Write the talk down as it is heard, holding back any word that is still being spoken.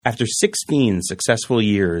After 16 successful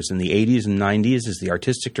years in the 80s and 90s as the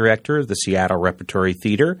artistic director of the Seattle Repertory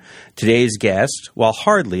Theater, today's guest, while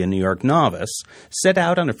hardly a New York novice, set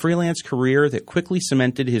out on a freelance career that quickly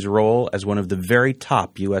cemented his role as one of the very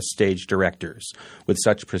top U.S. stage directors, with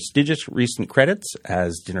such prestigious recent credits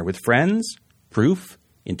as Dinner with Friends, Proof,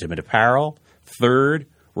 Intimate Apparel, Third,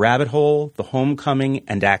 Rabbit Hole, The Homecoming,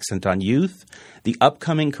 and Accent on Youth, the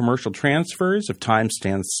upcoming commercial transfers of Time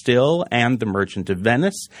Stands Still and The Merchant of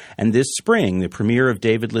Venice, and this spring, the premiere of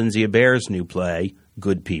David Lindsay-Abair's new play,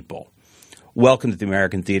 Good People. Welcome to the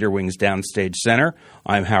American Theater Wing's Downstage Center.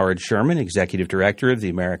 I'm Howard Sherman, Executive Director of the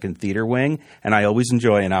American Theater Wing, and I always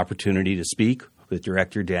enjoy an opportunity to speak with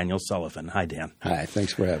Director Daniel Sullivan. Hi, Dan. Hi,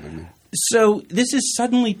 thanks for having me. So this has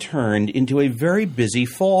suddenly turned into a very busy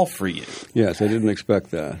fall for you. Yes, I didn't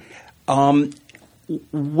expect that.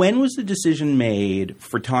 When was the decision made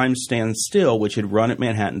for Time Stands Still, which had run at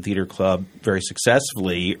Manhattan Theater Club very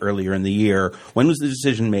successfully earlier in the year, when was the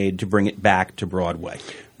decision made to bring it back to Broadway?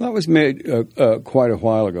 That was made quite a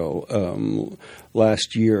while ago,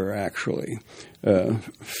 last year actually,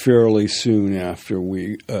 fairly soon after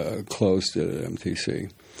we closed it at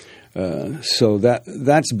MTC. So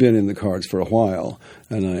that's been in the cards for a while,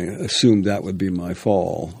 and I assumed that would be my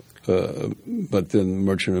fall. But then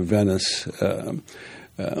Merchant of Venice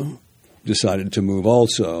decided to move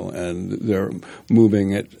also, and they're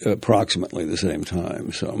moving at approximately the same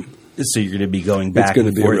time. So you're going to be going back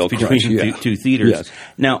and forth between two theaters. Yes.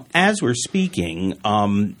 Now, as we're speaking,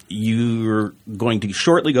 you're going to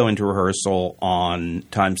shortly go into rehearsal on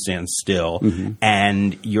Time Stands Still,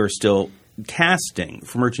 and you're still casting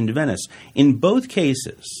for Merchant of Venice. In both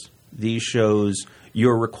cases, these shows,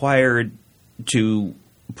 you're required to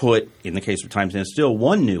put, in the case of Time Stands Still,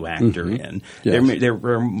 one new actor in. Yes. There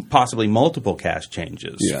are possibly multiple cast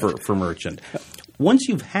changes for Merchant. Once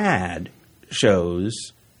you've had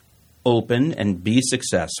shows open and be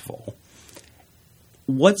successful,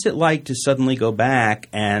 what's it like to suddenly go back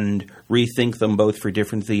and rethink them both for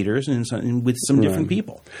different theaters and with some different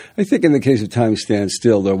people? I think in the case of Time Stands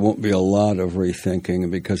Still, there won't be a lot of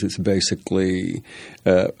rethinking because it's basically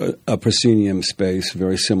a proscenium space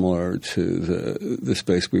very similar to the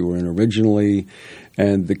space we were in originally,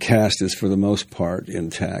 and the cast is for the most part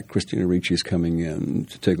intact. Christina Ricci is coming in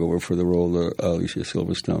to take over for the role that Alicia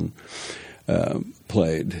Silverstone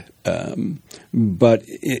played. But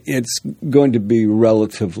it's going to be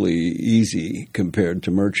relatively easy compared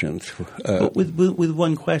to Merchant. But with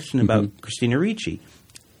one question about Christina Ricci,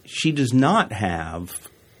 she does not have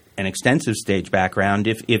an extensive stage background,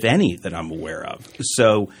 if any, that I'm aware of.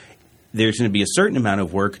 So there's going to be a certain amount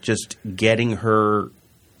of work just getting her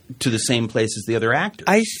to the same place as the other actors.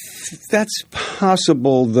 That's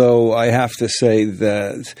possible, though I have to say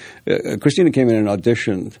that Christina came in and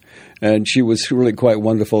auditioned, and she was really quite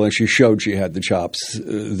wonderful, and she showed she had the chops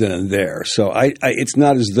then and there. So it's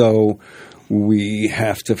not as though we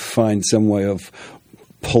have to find some way of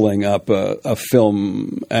pulling up a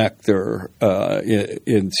film actor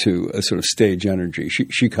into a sort of stage energy.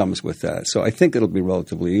 She comes with that. So I think it'll be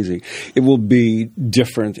relatively easy. It will be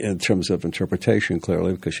different in terms of interpretation,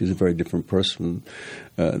 clearly, because she's a very different person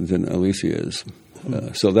than Alicia is.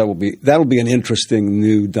 So that'll be an interesting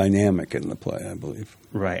new dynamic in the play, I believe.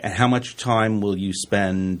 Right. And how much time will you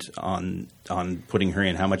spend on putting her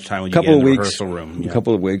in? How much time will you get in the rehearsal room? A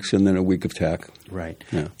couple of weeks, and then a week of tack. Right.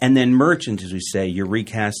 Yeah. And then Merchant, as we say, you're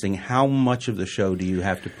recasting. How much of the show do you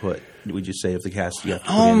have to put, would you say, of the cast you have to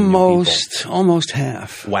put in new people? Almost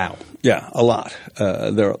half. Wow. Yeah, a lot.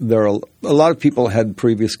 There are a lot of people had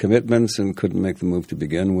previous commitments and couldn't make the move to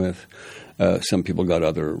begin with. Some people got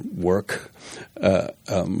other work,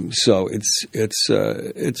 so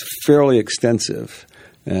it's fairly extensive,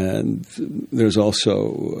 and there's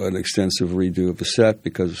also an extensive redo of the set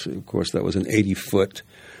because, of course, that was an 80-foot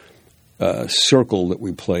circle that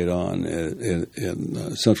we played on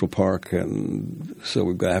in Central Park, and so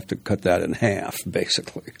we're going to have to cut that in half,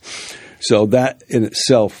 basically. So that in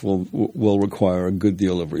itself will require a good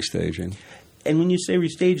deal of restaging. And when you say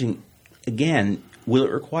restaging, again, will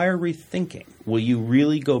it require rethinking? Will you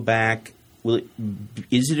really go back?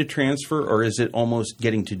 Is it a transfer, or is it almost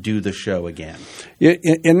getting to do the show again?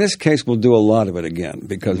 In this case, we'll do a lot of it again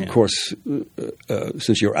because, of course,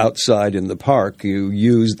 since you're outside in the park, you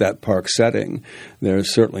use that park setting.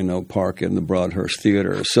 There's certainly no park in the Broadhurst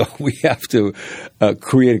Theater, so we have to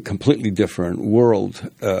create a completely different world.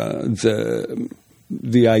 The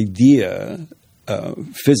idea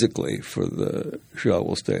physically for the show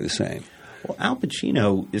will stay the same. Well, Al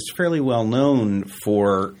Pacino is fairly well known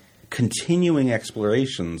for continuing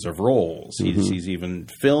explorations of roles. He's even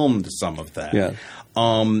filmed some of that. Yeah.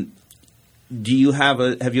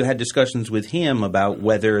 have you had discussions with him about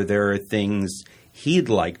whether there are things he'd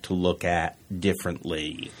like to look at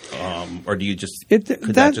differently, or do you just that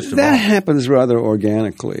just evolve? That happens rather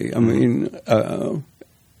organically. I mean,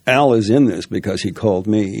 Al is in this because he called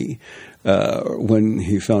me when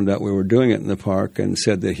he found out we were doing it in the park and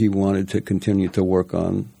said that he wanted to continue to work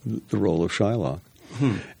on the role of Shylock.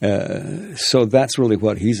 So that's really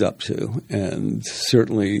what he's up to, and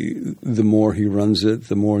certainly the more he runs it,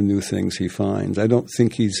 the more new things he finds. I don't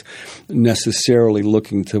think he's necessarily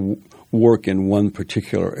looking to work in one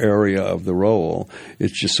particular area of the role.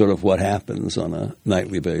 It's just sort of what happens on a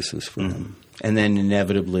nightly basis for him. And then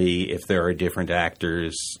inevitably, if there are different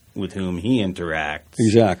actors with whom he interacts,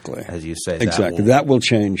 exactly, as you say, that will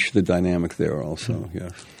change the dynamic there also,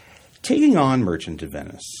 yes. Taking on Merchant of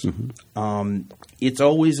Venice, it's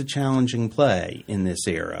always a challenging play in this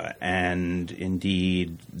era, and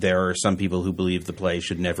indeed there are some people who believe the play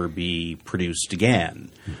should never be produced again.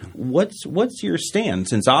 What's your stand?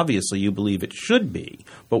 Since obviously you believe it should be,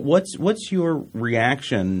 but what's your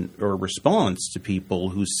reaction or response to people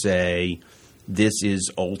who say this is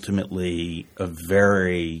ultimately a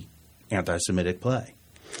very anti-Semitic play?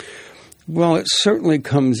 Well, it certainly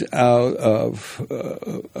comes out of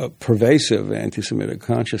a pervasive anti-Semitic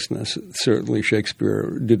consciousness. Certainly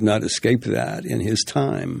Shakespeare did not escape that in his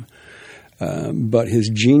time. But his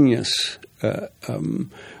genius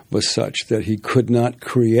was such that he could not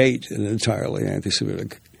create an entirely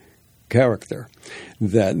anti-Semitic character.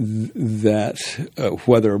 That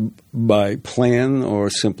whether by plan or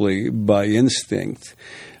simply by instinct,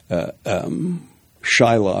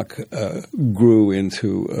 Shylock grew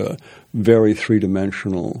into a very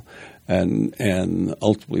three-dimensional and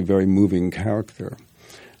ultimately very moving character.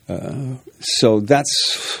 So that's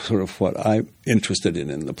sort of what I'm interested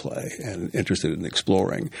in the play and interested in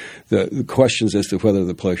exploring. The questions as to whether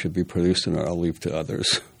the play should be produced or not, I'll leave to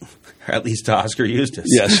others. Or at least to Oscar Eustis.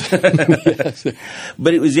 Yes. Yes.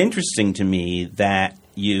 But it was interesting to me that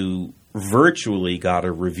you virtually got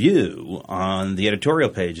a review on the editorial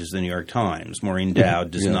pages of the New York Times. Maureen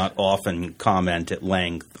Dowd does not often comment at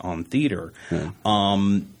length on theater. Yeah.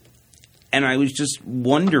 And I was just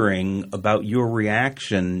wondering about your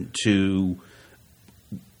reaction to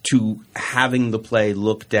having the play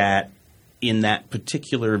looked at in that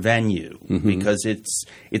particular venue, because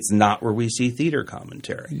it's not where we see theater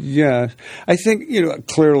commentary. Yeah. I think,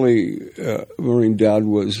 clearly Maureen Dowd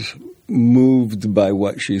was moved by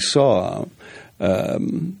what she saw.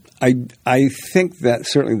 I think that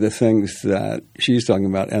certainly the things that she's talking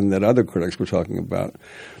about and that other critics were talking about,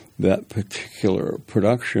 that particular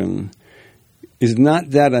production is not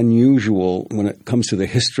that unusual when it comes to the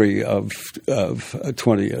history of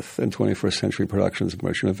 20th and 21st century productions of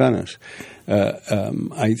Merchant of Venice.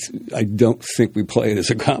 I don't think we play it as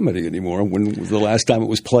a comedy anymore. When the last time it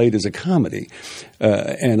was played as a comedy,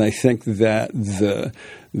 and I think that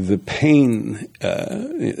the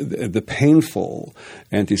painful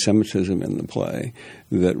anti-Semitism in the play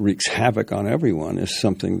that wreaks havoc on everyone is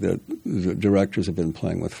something that the directors have been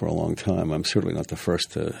playing with for a long time. I'm certainly not the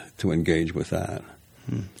first to engage with that.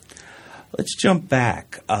 Let's jump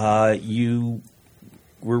back. You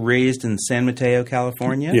were raised in San Mateo,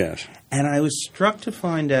 California? Yes. And I was struck to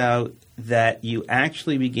find out that you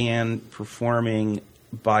actually began performing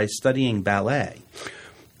by studying ballet.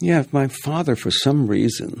 Yeah, my father, for some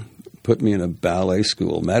reason, put me in a ballet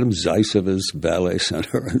school, Madame Zaiseva's Ballet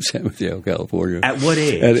Center in San Mateo, California. At what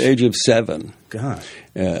age? At the age of 7. God.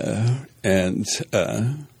 And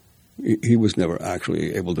he was never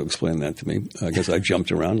actually able to explain that to me. I guess I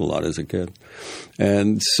jumped around a lot as a kid.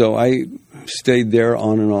 And so I stayed there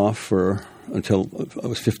on and off until I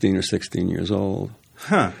was 15 or 16 years old.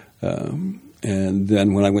 Huh. And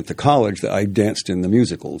then when I went to college, I danced in the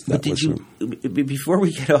musicals. Before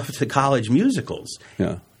we get off to college musicals,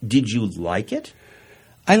 did you like it?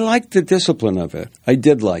 I liked the discipline of it. I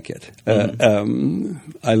did like it. I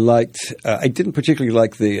didn't particularly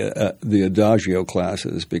like the adagio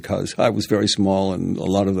classes because I was very small and a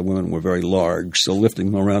lot of the women were very large, so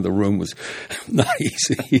lifting them around the room was not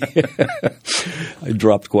easy. I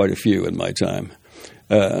dropped quite a few in my time.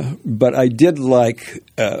 But I did like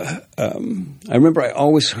I remember I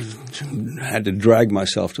always had to drag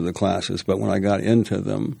myself to the classes, but when I got into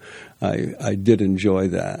them, I did enjoy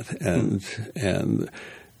that.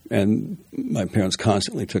 And my parents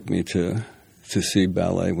constantly took me to see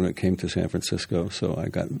ballet when it came to San Francisco, so I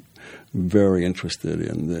got very interested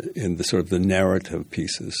in the sort of the narrative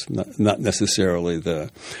pieces, not necessarily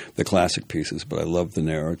the classic pieces, but I loved the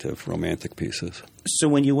narrative, romantic pieces. So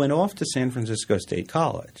when you went off to San Francisco State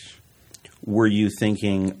College, were you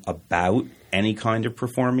thinking about any kind of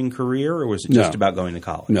performing career, or was it just about going to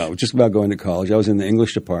college? No, just about going to college. I was in the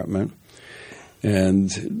English department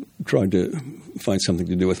and tried to find something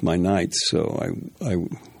to do with my nights, so I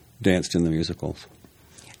danced in the musicals.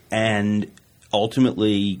 And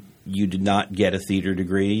ultimately, you did not get a theater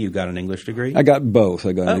degree. You got an English degree? I got both.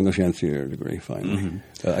 I got an English and theater degree, finally.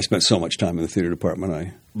 I spent so much time in the theater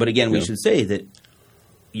department. But again, we should say that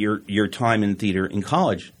your time in theater in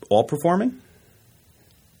college, all performing?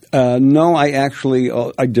 No, I actually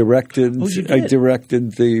I directed. Oh, you did? I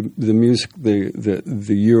directed the music,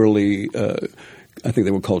 the yearly. I think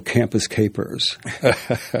they were called Campus Capers.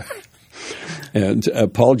 And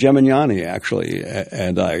Paul Gemignani, actually,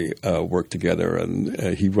 and I worked together, and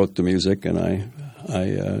he wrote the music, and I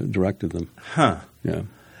directed them. Huh. Yeah.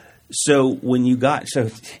 So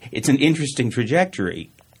it's an interesting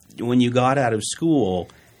trajectory. When you got out of school,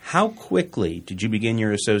 how quickly did you begin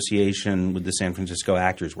your association with the San Francisco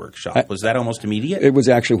Actors Workshop? Was that almost immediate? It was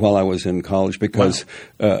actually while I was in college, because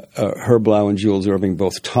Herb Blau and Jules Irving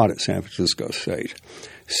both taught at San Francisco State.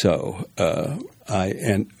 So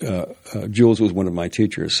Jules was one of my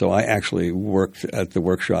teachers, so I actually worked at the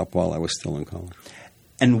workshop while I was still in college.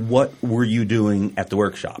 And what were you doing at the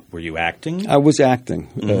workshop? Were you acting? I was acting.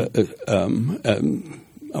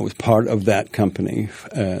 I was part of that company,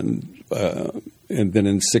 and then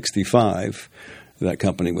in '65, that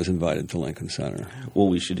company was invited to Lincoln Center. Well,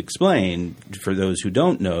 we should explain, for those who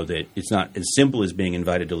don't know, that it's not as simple as being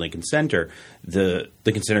invited to Lincoln Center. The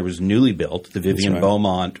Lincoln Center was newly built. The Vivian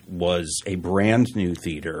Beaumont was a brand new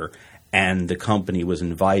theater, and the company was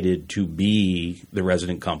invited to be the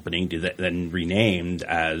resident company, then renamed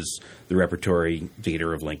as the Repertory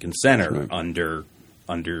Theater of Lincoln Center under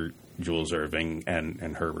Jules Irving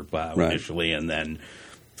and Herbert Blau initially, and then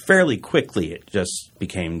fairly quickly it just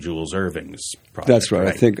became Jules Irving's project. That's right.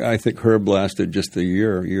 I think Herb lasted just a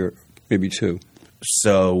year, maybe two.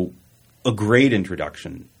 So a great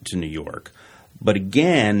introduction to New York. But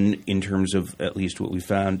again, in terms of at least what we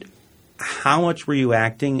found, how much were you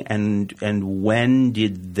acting, and when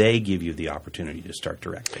did they give you the opportunity to start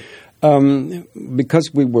directing? Because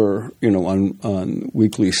we were, on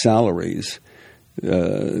weekly salaries,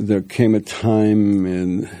 there came a time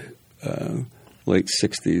in late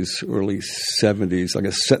 60s, early 70s, I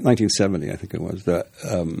guess 1970, I think it was, that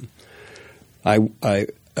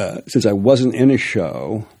since I wasn't in a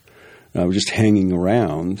show, I was just hanging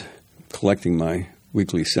around collecting my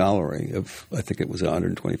weekly salary of, I think it was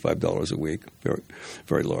 $125 a week, very,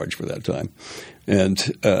 very large for that time.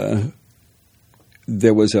 And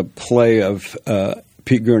there was a play of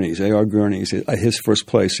Pete Gurney's, A.R. Gurney's, his first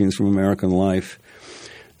play, Scenes from American Life,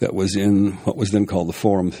 that was in what was then called the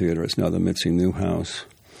Forum Theater. It's now the Mitzi Newhouse.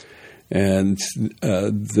 And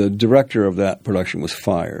the director of that production was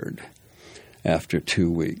fired after 2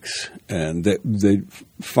 weeks. And they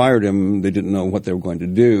fired him. They didn't know what they were going to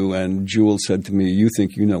do. And Jules said to me, "You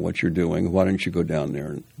think you know what you're doing. Why don't you go down there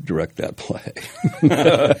and direct that play?"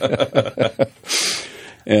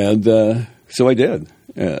 And so I did.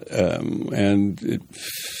 And it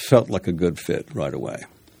felt like a good fit right away.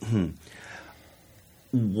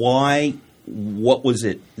 Why? What was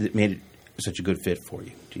it that made it such a good fit for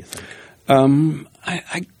you, do you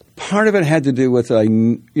think? Part of it had to do with a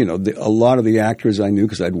lot of the actors I knew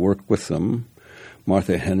because I'd worked with them: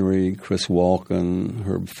 Martha Henry, Chris Walken,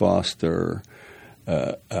 Herb Foster,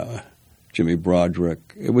 Jimmy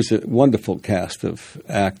Broderick. It was a wonderful cast of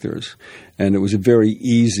actors, and it was very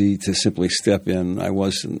easy to simply step in. I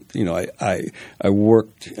wasn't, I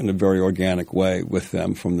worked in a very organic way with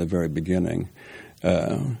them from the very beginning.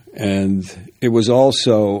 And it was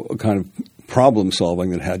also a kind of problem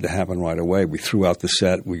solving that had to happen right away. We threw out the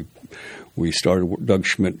set. We started. Doug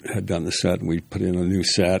Schmidt had done the set, and we put in a new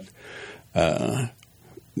set. Dave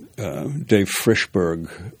Frischberg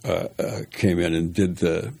came in and did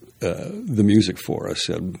the music for us.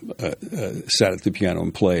 Sat at the piano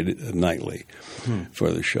and played nightly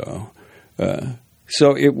for the show.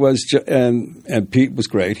 So it was, and Pete was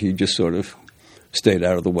great. He just sort of stayed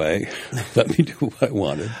out of the way, let me do what I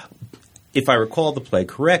wanted. If I recall the play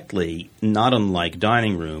correctly, not unlike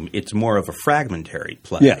Dining Room, it's more of a fragmentary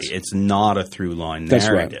play. Yes. It's not a through-line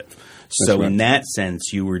narrative. That's So right. in that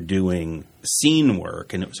sense, you were doing scene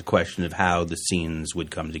work, and it was a question of how the scenes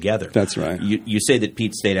would come together. That's right. You say that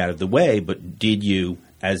Pete stayed out of the way, but did you,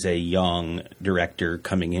 as a young director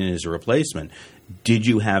coming in as a replacement, did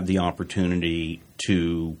you have the opportunity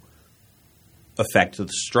to affect the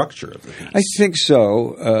structure of the piece? I think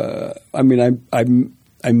so.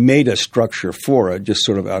 I made a structure for it, just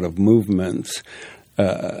sort of out of movement,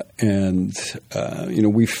 and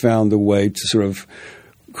we found a way to sort of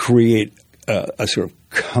create a sort of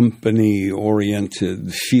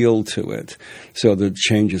company-oriented feel to it, so the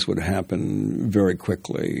changes would happen very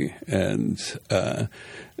quickly, and that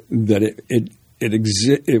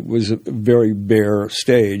it was a very bare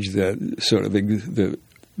stage that sort of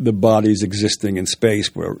the bodies existing in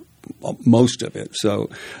space were most of it. So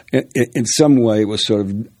in some way, it was sort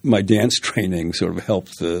of my dance training sort of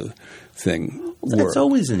helped the thing work. That's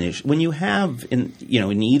always an issue. When you have, in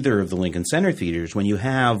either of the Lincoln Center theaters, when you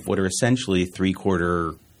have what are essentially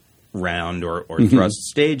three-quarter round or thrust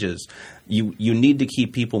stages, you need to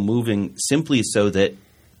keep people moving simply so that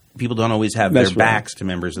people don't always have their backs to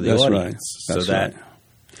members of the audience. That's so that right.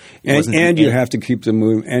 And you have to keep them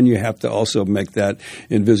moving, and you have to also make that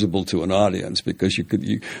invisible to an audience, because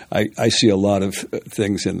I see a lot of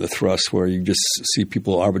things in the thrust where you just see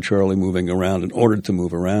people arbitrarily moving around in order to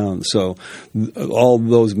move around. So all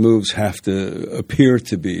those moves have to appear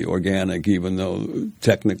to be organic, even though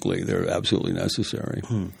technically they're absolutely necessary.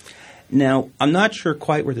 Now, I'm not sure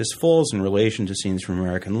quite where this falls in relation to Scenes from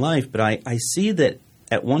American Life, but I see that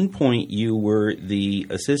at one point you were the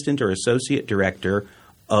assistant or associate director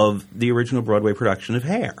of the original Broadway production of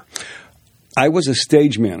Hair. I was a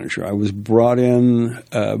stage manager. I was brought in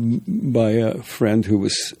by a friend who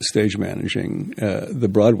was stage managing the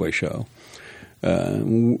Broadway show.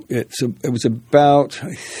 It was about,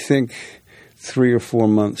 I think, 3 or 4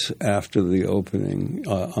 months after the opening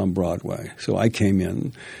on Broadway. So I came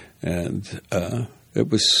in, and it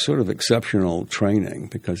was sort of exceptional training,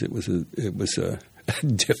 because it was a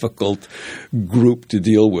difficult group to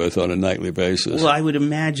deal with on a nightly basis. Well, I would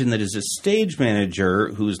imagine that as a stage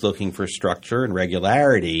manager who's looking for structure and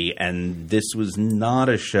regularity, and this was not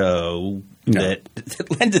a show that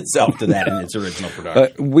lent itself to that in its original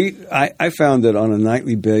production. I found that on a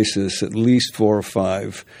nightly basis, at least 4 or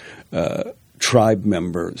 5 tribe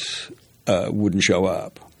members wouldn't show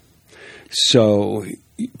up. So,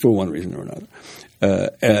 for one reason or another.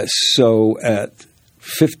 So at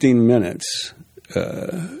 15 minutes...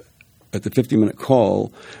 at the 50-minute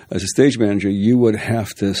call, as a stage manager, you would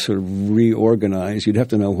have to sort of reorganize. You'd have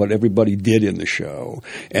to know what everybody did in the show,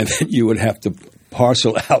 and then you would have to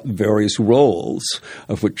parcel out various roles,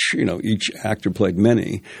 of which each actor played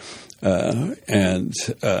many. And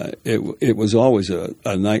it was always a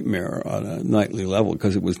nightmare on a nightly level,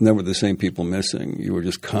 because it was never the same people missing. You were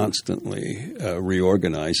just constantly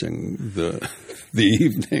reorganizing the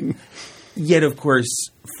evening. Yet, of course,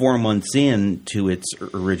 4 months into its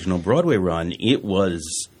original Broadway run, it was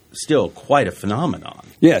still quite a phenomenon.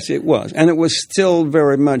 Yes, it was. And it was still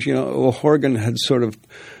very much, O'Horgan had sort of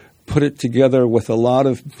put it together with a lot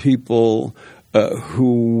of people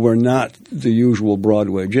who were not the usual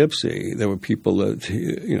Broadway gypsy. There were people that,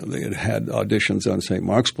 they had auditions on St.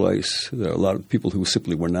 Mark's Place. There were a lot of people who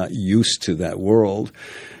simply were not used to that world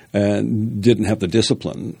and didn't have the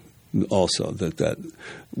discipline also that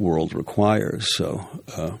world requires. So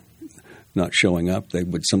not showing up, they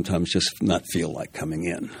would sometimes just not feel like coming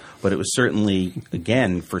in. But it was certainly,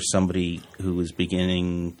 again, for somebody who was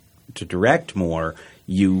beginning to direct more,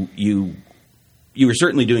 you were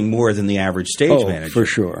certainly doing more than the average stage manager. For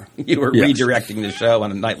sure. You were redirecting the show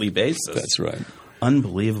on a nightly basis. That's right.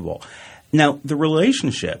 Unbelievable. Now, the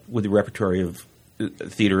relationship with the repertory of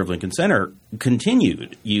Theater of Lincoln Center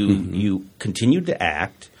continued. You continued to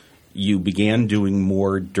act. You began doing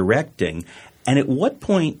more directing. And at what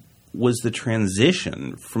point was the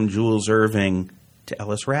transition from Jules Irving to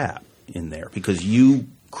Ellis Rapp in there? Because you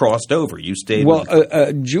crossed over. You stayed. Well,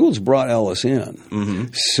 Jules brought Ellis in. Mm-hmm.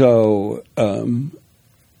 So,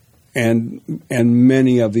 and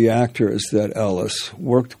many of the actors that Ellis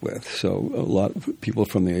worked with. So a lot of people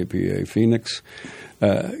from the APA Phoenix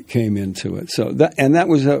came into it. So that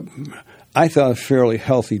was I thought, a fairly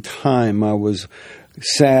healthy time. I was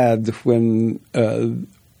sad when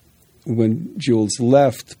Jules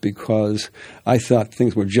left, because I thought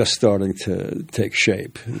things were just starting to take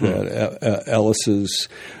shape. That Ellis's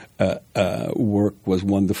work was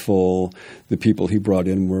wonderful. The people he brought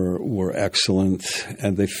in were excellent,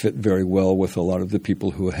 and they fit very well with a lot of the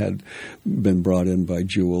people who had been brought in by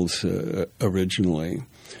Jules originally.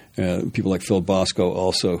 People like Phil Bosco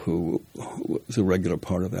also, who was a regular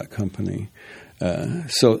part of that company.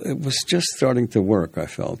 So it was just starting to work, I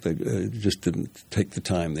felt. They just didn't take the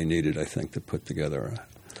time they needed, I think, to put together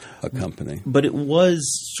a company. But it was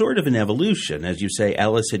sort of an evolution. As you say,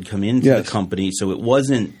 Ellis had come into the company, so it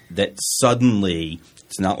wasn't that suddenly,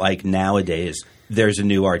 it's not like nowadays, there's a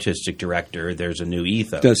new artistic director, there's a new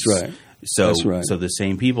ethos. That's right. So the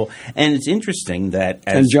same people. And it's interesting that...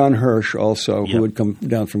 and John Hirsch also, who had come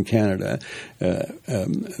down from Canada,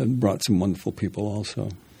 brought some wonderful people also.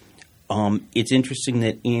 it's interesting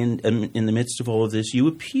that in the midst of all of this, you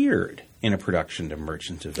appeared in a production of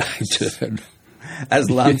Merchant of Venice. I did. As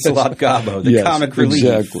Lancelot Gobbo, the comic relief,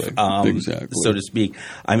 exactly. so to speak.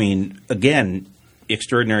 I mean, again,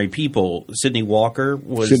 extraordinary people. Sidney Walker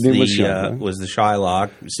was the Shylock.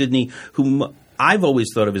 Sidney, whom I've always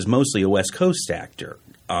thought of as mostly a West Coast actor.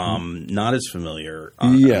 Not as familiar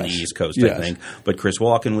on the East Coast, I think. But Chris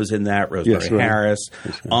Walken was in that, Rosemary Harris.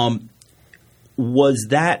 Was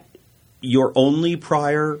that your only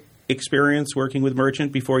prior experience working with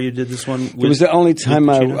Merchant before you did this one? It was the only time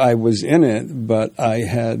I was in it, but I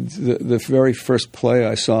had the very first play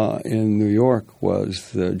I saw in New York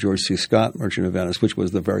was the George C. Scott Merchant of Venice, which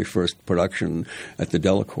was the very first production at the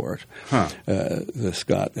Delacorte, the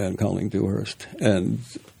Scott and Colleen Dewhurst. And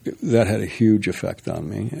that had a huge effect on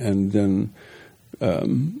me. And then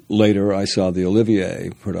later I saw the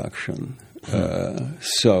Olivier production.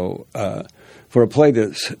 So for a play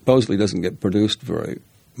that supposedly doesn't get produced very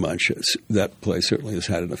much, that play certainly has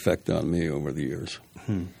had an effect on me over the years.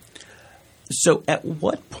 So at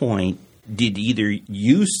what point did either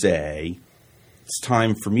you say, it's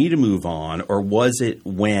time for me to move on, or was it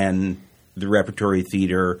when the Repertory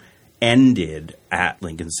Theater ended at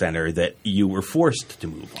Lincoln Center that you were forced to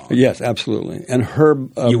move on? Yes, absolutely. And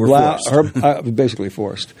Herb you were forced. Basically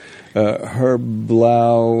forced. Herb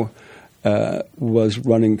Blau was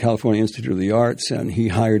running California Institute of the Arts, and he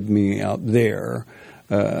hired me out there.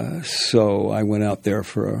 So I went out there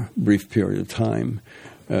for a brief period of time,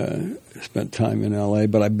 spent time in L.A.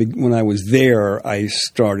 But when I was there, I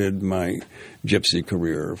started my gypsy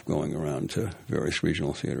career of going around to various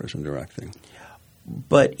regional theaters and directing.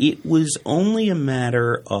 But it was only a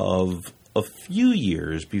matter of a few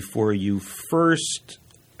years before you first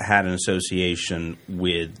had an association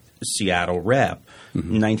with Seattle Rep.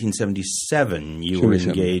 In 1977, you were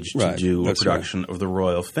engaged to do a production of The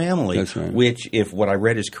Royal Family, which, if what I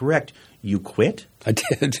read is correct, you quit? I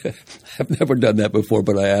did. I've never done that before,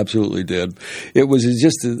 but I absolutely did. It was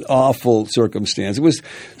just an awful circumstance.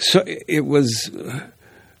 It was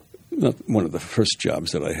not one of the first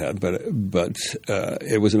jobs that I had, but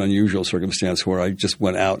it was an unusual circumstance where I just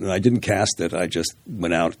went out, and I didn't cast it. I just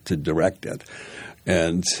went out to direct it,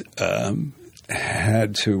 and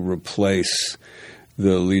had to replace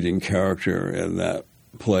the leading character in that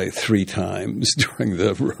play 3 times during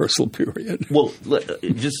the rehearsal period. Well,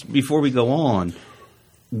 just before we go on,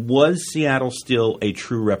 was Seattle still a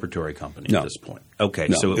true repertory company at this point? Okay,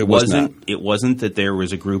 no, so it wasn't. It wasn't that there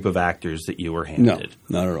was a group of actors that you were handed.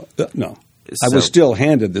 No, not at all. No. I was still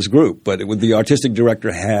handed this group, but the artistic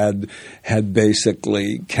director had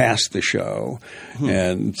basically cast the show,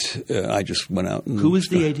 and I just went out and... Who was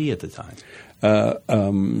the AD at the time?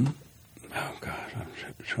 Oh, God, I'm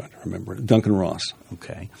trying to remember. Duncan Ross.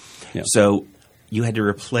 Okay. Yeah. So you had to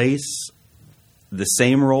replace the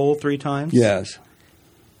same role 3 times? Yes.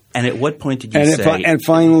 And at what point did you say... And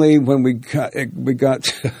finally, when we got to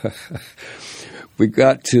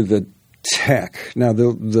the tech. Now,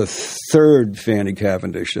 the third Fanny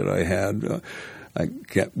Cavendish that I had, I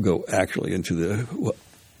can't go actually into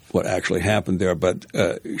what actually happened there, but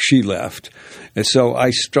she left. And so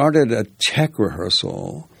I started a tech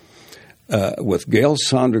rehearsal with Gail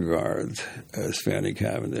Sondergaard as Fanny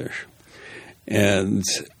Cavendish. And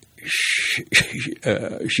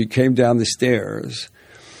she came down the stairs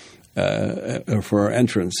for her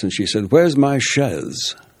entrance, and she said, "Where's my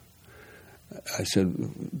chaise?" I said,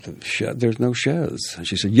 "There's no chaise." And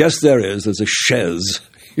she said, "Yes, there is. There's a chaise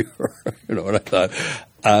here." And I thought.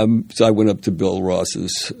 So I went up to Bill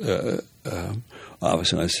Ross's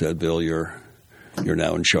office, and I said, "Bill, you're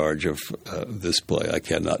now in charge of this play. I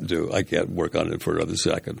can't work on it for another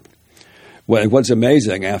second." Well, what's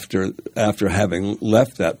amazing, after having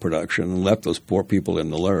left that production and left those poor people in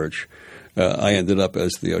the lurch, I ended up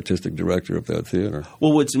as the artistic director of that theater.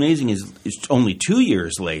 Well, what's amazing is only 2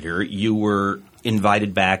 years later, you were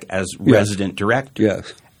invited back as resident director.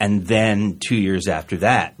 Yes. And then 2 years after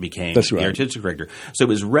that became the artistic director. So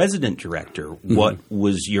as resident director, what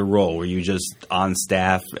was your role? Were you just on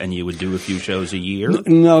staff and you would do a few shows a year?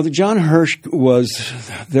 No, John Hirsch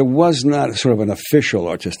there was not sort of an official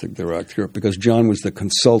artistic director because John was the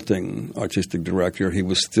consulting artistic director. He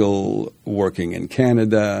was still working in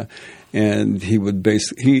Canada, and he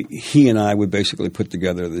and I would basically put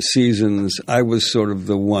together the seasons. I was sort of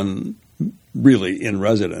the one really in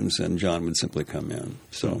residence, and John would simply come in.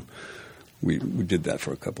 So we did that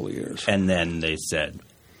for a couple of years. And then they said,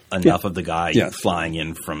 enough of the guy flying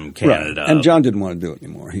in from Canada. Right. And John didn't want to do it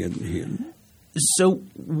anymore. He had. So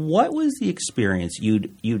what was the experience?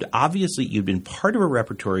 You'd been part of a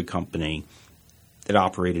repertory company that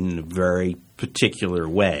operated in a very particular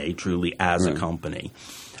way, truly as a company.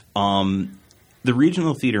 The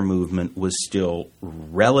regional theater movement was still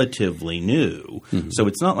relatively new, so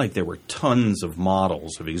it's not like there were tons of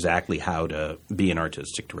models of exactly how to be an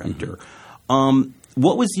artistic director.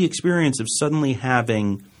 What was the experience of suddenly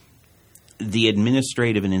having the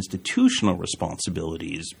administrative and institutional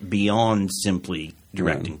responsibilities beyond simply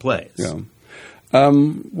directing plays?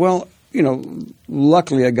 Well,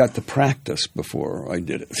 luckily I got to practice before I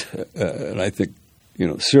did it. And I think,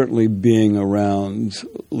 certainly being around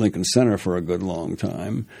Lincoln Center for a good long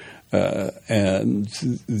time and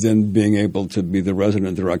then being able to be the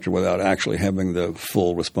resident director without actually having the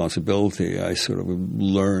full responsibility, I sort of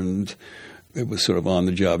learned it was sort of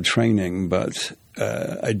on-the-job training, but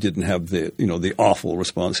I didn't have the awful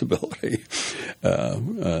responsibility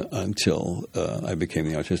until I became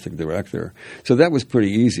the artistic director. So that was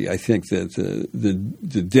pretty easy. I think that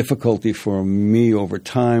the difficulty for me over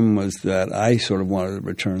time was that I sort of wanted to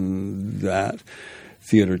return that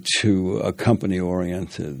theater to a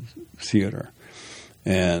company-oriented theater.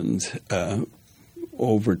 And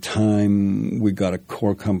over time, we got a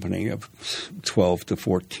core company of 12 to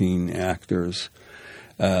 14 actors.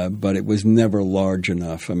 But it was never large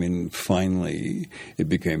enough. I mean, finally, it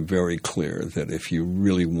became very clear that if you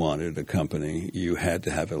really wanted a company, you had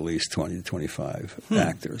to have at least 20 to 25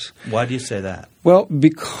 actors. Why do you say that? Well,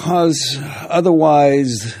 because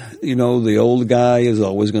otherwise, the old guy is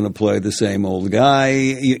always going to play the same old guy.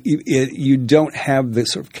 You don't have the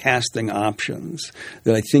sort of casting options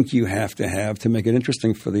that I think you have to make it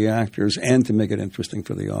interesting for the actors and to make it interesting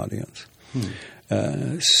for the audience.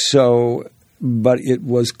 But it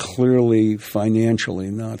was clearly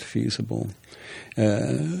financially not feasible.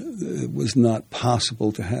 It was not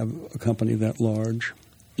possible to have a company that large.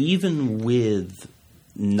 Even with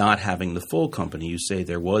not having the full company, you say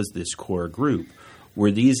there was this core group.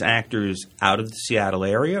 Were these actors out of the Seattle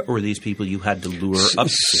area, or were these people you had to lure up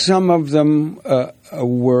to? Some of them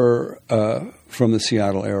were from the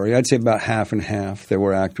Seattle area. I'd say about half and half. There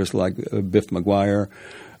were actors like Biff McGuire,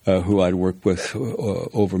 who I'd worked with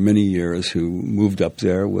over many years, who moved up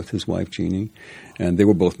there with his wife Jeannie, and they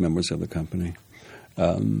were both members of the company.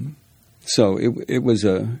 So it was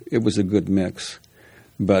a good mix.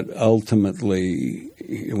 But ultimately,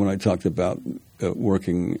 when I talked about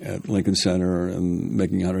working at Lincoln Center and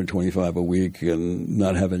making $125 a week and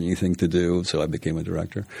not having anything to do, so I became a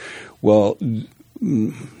director. Well,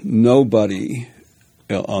 nobody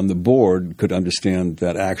on the board could understand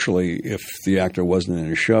that actually if the actor wasn't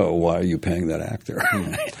in a show, why are you paying that actor?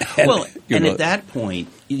 And at that point,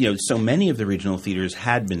 so many of the regional theaters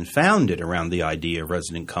had been founded around the idea of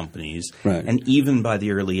resident companies. Right. And even by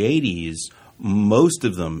the early 80s, most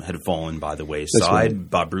of them had fallen by the wayside. Right.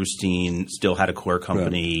 Bob Brustein still had a core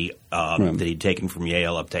company that he'd taken from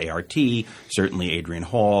Yale up to ART. Certainly Adrian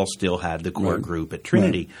Hall still had the core group at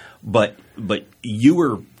Trinity. But you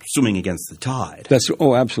were swimming against the tide.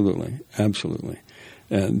 Absolutely.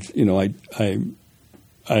 And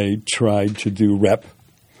I tried to do rep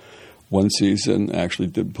one season, actually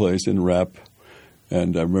did plays in rep.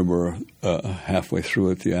 And I remember halfway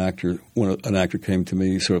through it, an actor came to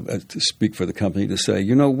me sort of to speak for the company to say,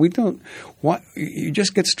 you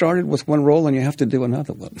just get started with one role and you have to do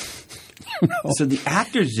another one. So the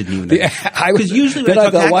actors didn't even know. Because usually when I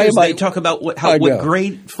talk to actors, they talk about what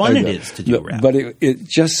great fun it is to do rap. But it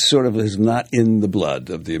just sort of is not in the blood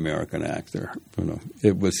of the American actor.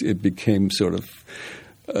 It became sort of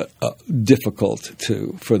difficult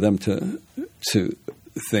for them to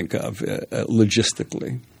think of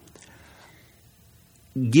logistically.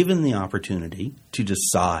 Given the opportunity to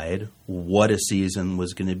decide what a season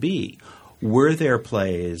was going to be, were there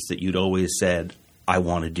plays that you'd always said, I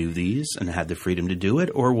want to do these, and had the freedom to do it,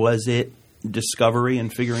 or was it discovery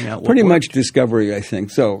and figuring out what Pretty worked? much discovery, I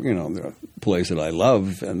think. So, there are plays that I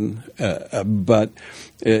love, and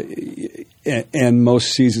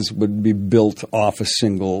most seasons would be built off a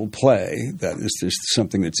single play. That is, there's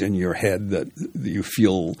something that's in your head that you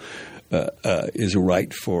feel is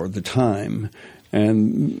right for the time.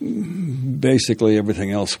 And basically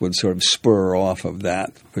everything else would sort of spur off of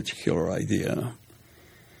that particular idea.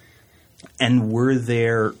 And were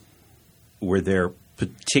there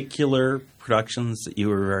particular productions that you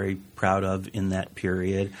were very proud of in that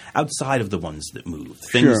period, outside of the ones that moved,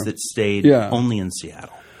 things that stayed only in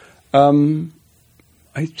Seattle?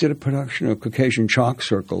 I did a production of Caucasian Chalk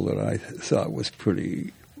Circle that I thought was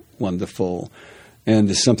pretty wonderful, and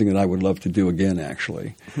is something that I would love to do again,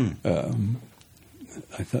 actually.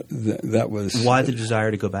 I thought that was... Why the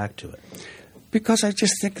desire to go back to it? Because I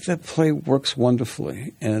just think the play works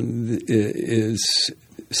wonderfully and is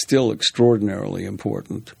still extraordinarily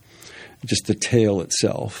important. just the tale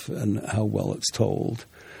itself and how well it's told.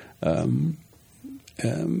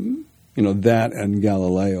 That and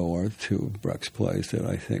Galileo are two of Brecht's plays that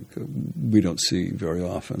I think we don't see very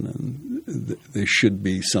often, and they should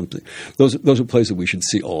be something. Those are plays that we should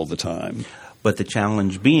see all the time. But the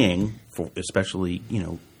challenge being, for especially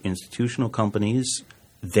institutional companies,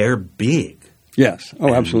 they're big. Yes.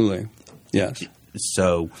 Oh, absolutely. Yes.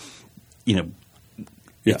 So,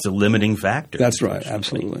 it's a limiting factor. That's right.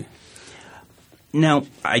 Absolutely. Now,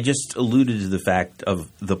 I just alluded to the fact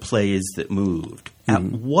of the plays that moved. At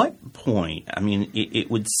what point,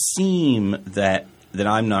 it would seem that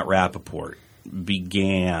I'm Not Rappaport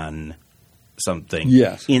began something.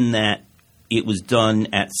 Yes. In that it was done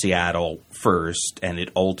at Seattle first, and it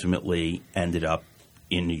ultimately ended up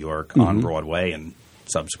in New York on Broadway and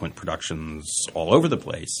subsequent productions all over the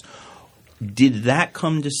place. Did that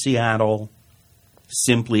come to Seattle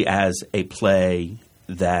simply as a play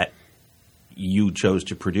that you chose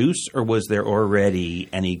to produce, or was there already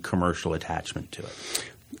any commercial attachment to it?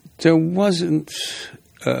 There wasn't.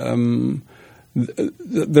 There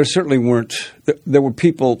certainly weren't. There were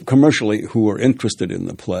people commercially who were interested in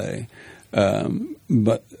the play,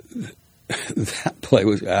 but that play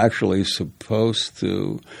was actually supposed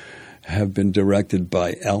to have been directed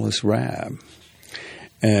by Ellis Rabb.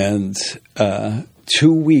 And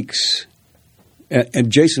 2 weeks,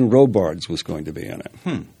 and Jason Robards was going to be in it.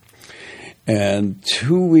 And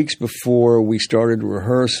 2 weeks before we started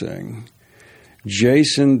rehearsing,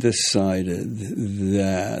 Jason decided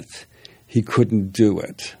that he couldn't do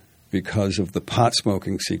it because of the pot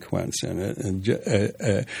smoking sequence in it. And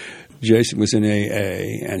Jason was in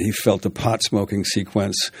AA, and he felt the pot smoking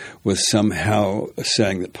sequence was somehow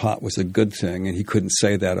saying that pot was a good thing, and he couldn't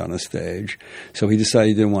say that on a stage. So he decided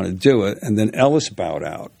he didn't want to do it, and then Ellis bowed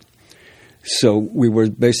out. So we were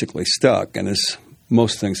basically stuck, and as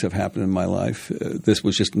most things have happened in my life, this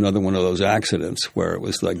was just another one of those accidents where it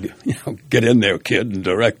was like, get in there, kid, and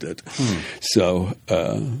direct it. So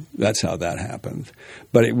that's how that happened.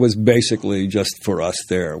 But it was basically just for us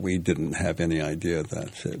there. We didn't have any idea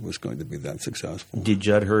that it was going to be that successful. Did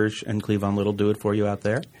Judd Hirsch and Cleavon Little do it for you out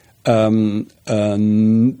there?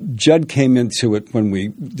 Judd came into it when we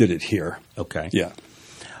did it here. Okay. Yeah.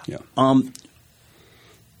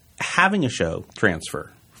 Having a show transfer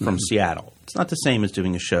from Seattle, it's not the same as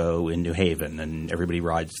doing a show in New Haven and everybody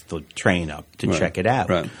rides the train up to check it out.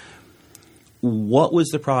 Right. What was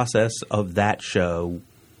the process of that show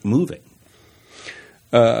moving?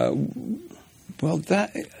 We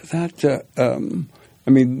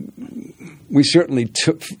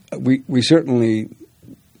certainly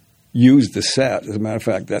used the set. As a matter of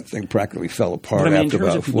fact, that thing practically fell apart. But after in terms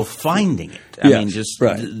about of people finding it,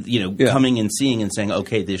 coming and seeing and saying,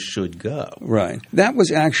 okay, this should go. Right. That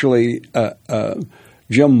was actually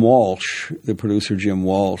Jim Walsh, the producer Jim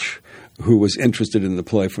Walsh, who was interested in the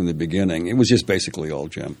play from the beginning. It was just basically all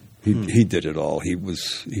Jim. He did it all. He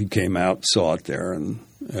came out, saw it there,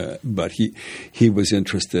 but he was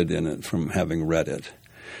interested in it from having read it.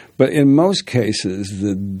 But in most cases,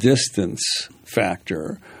 the distance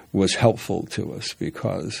factor was helpful to us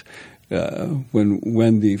because when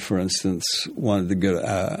Wendy, for instance, wanted to get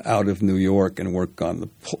out of New York and work on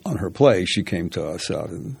her play, she came to us out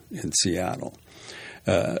in Seattle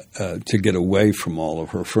to get away from all of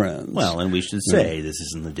her friends. Well, and we should say this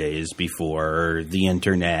is in the days before the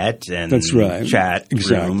internet and That's right. chat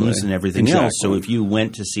rooms and everything else. So Exactly. if you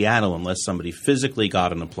went to Seattle, unless somebody physically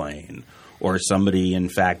got on a plane or somebody, in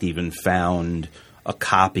fact, even found a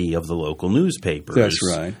copy of the local newspapers. That's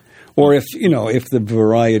right. Or if the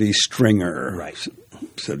Variety stringer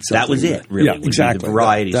said something. That was it, really. Yeah, It would be exactly. the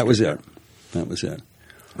Variety that was stringer. it. That was it.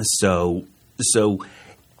 So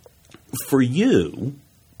for you,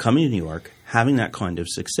 coming to New York, having that kind of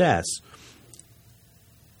success,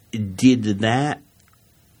 did that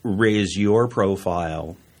raise your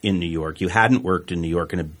profile in New York? You hadn't worked in New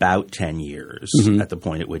York in about 10 years at the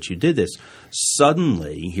point at which you did this.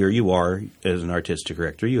 Suddenly, here you are as an artistic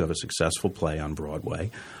director. You have a successful play on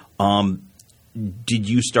Broadway. Did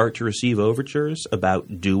you start to receive overtures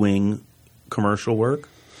about doing commercial work?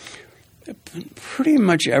 Pretty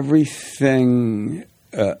much everything.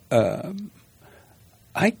 I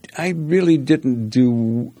really didn't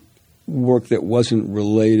do work that wasn't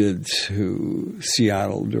related to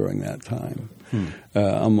Seattle during that time.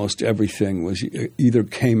 Almost everything was either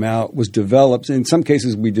came out, was developed. In some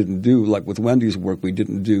cases, we didn't do, like with Wendy's work, we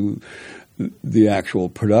didn't do the actual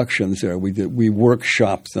productions there. We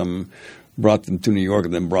workshopped them, brought them to New York,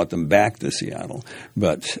 and then brought them back to Seattle.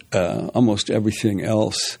 But almost everything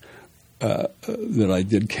else that I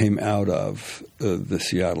did came out of the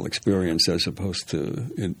Seattle experience, as opposed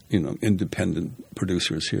to independent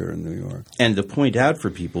producers here in New York. And to point out for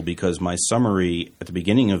people, because my summary at the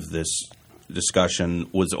beginning of this discussion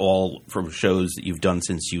was all from shows that you've done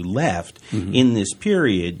since you left. Mm-hmm. In this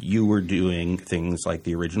period, you were doing things like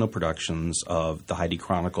the original productions of The Heidi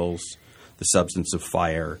Chronicles, The Substance of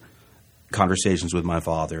Fire, Conversations with My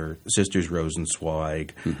Father, Sisters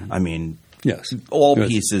Rosenzweig. Mm-hmm. I mean, yes, all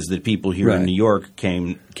pieces that people here in New York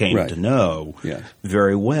came to know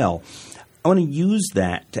very well. I want to use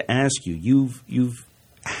that to ask you. You've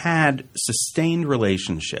had sustained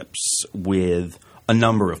relationships with a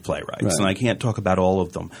number of playwrights, and I can't talk about all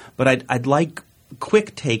of them, but I'd like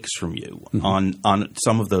quick takes from you on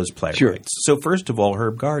some of those playwrights. Sure. So first of all,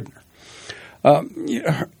 Herb Gardner.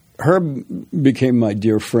 Herb became my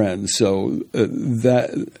dear friend, so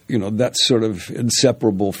that's sort of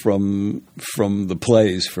inseparable from the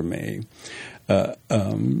plays for me.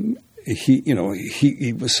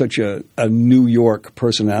 He was such a New York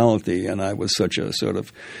personality, and I was such a sort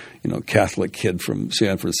of Catholic kid from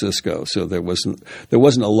San Francisco. So there wasn't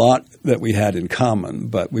a lot that we had in common,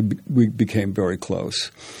 but we became very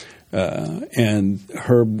close. And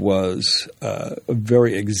Herb was a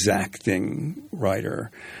very exacting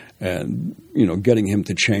writer. And, getting him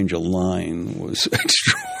to change a line was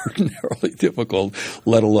extraordinarily difficult,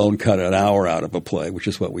 let alone cut an hour out of a play, which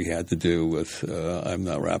is what we had to do with I'm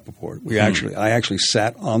Not Rappaport. I actually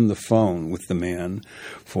sat on the phone with the man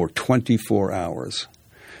for 24 hours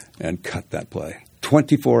and cut that play.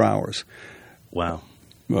 24 hours. Wow.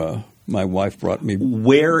 My wife brought me...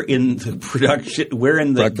 Where in the production, where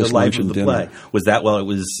in the life of the play? Was that while it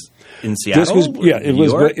was... in Seattle?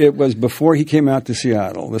 It was before he came out to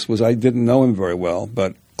Seattle. I didn't know him very well,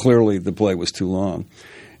 but clearly the play was too long,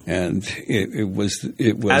 and it was.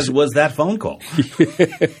 As was that phone call.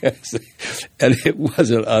 Yes. And it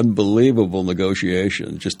was an unbelievable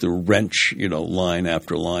negotiation, just to wrench line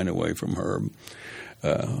after line away from Herb.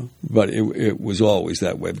 But it was always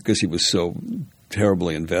that way because he was so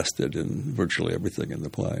terribly invested in virtually everything in the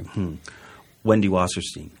play. Wendy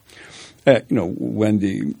Wasserstein.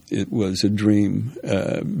 Wendy, it was a dream.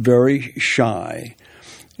 Very shy,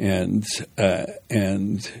 and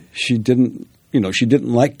she didn't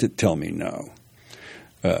like to tell me no.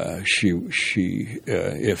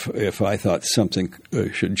 If I thought something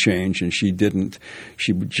should change and she didn't,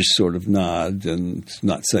 she would just sort of nod and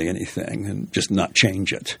not say anything and just not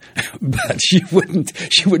change it. But she would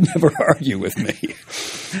never argue with me.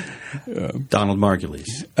 Donald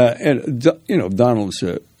Margulies. Donald's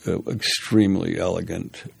extremely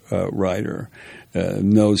elegant writer,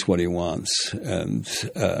 knows what he wants, and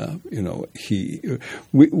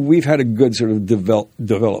we've had a good sort of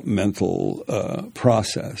developmental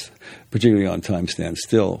process, particularly on Time Stands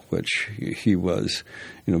Still, which he was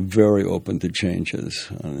very open to changes,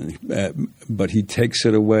 but he takes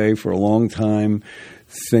it away for a long time,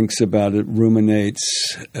 thinks about it,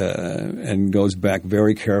 ruminates, and goes back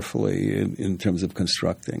very carefully in terms of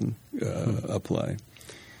constructing a play.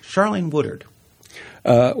 Charlene Woodard.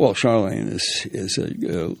 Charlene is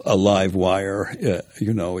a live wire. It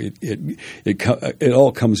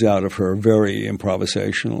all comes out of her very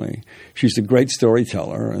improvisationally. She's a great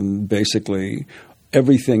storyteller, and basically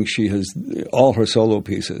everything she has, all her solo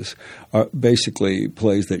pieces are basically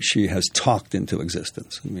plays that she has talked into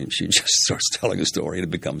existence. I mean, she just starts telling a story and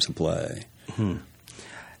it becomes a play.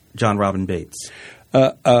 John Robin Bates.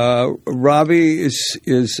 Robbie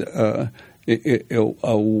is a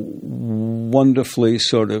wonderfully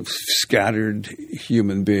sort of scattered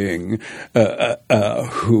human being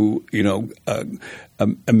who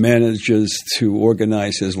manages to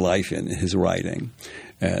organize his life in his writing,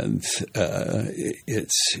 and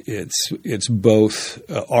it's both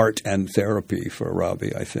art and therapy for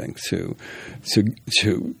Robbie, I think, to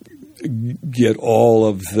get all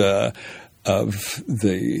of the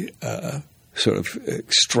sort of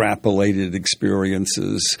extrapolated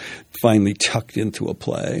experiences finally tucked into a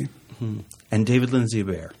play. And David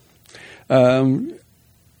Lindsay-Abaire. I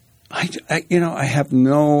have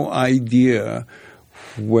no idea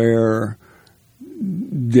where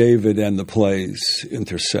David and the plays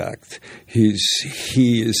intersect. He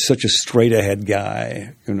is such a straight ahead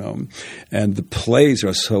guy, and the plays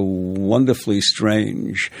are so wonderfully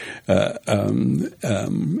strange,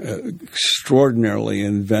 extraordinarily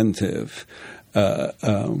inventive.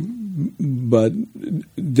 But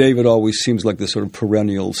David always seems like this sort of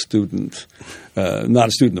perennial student, not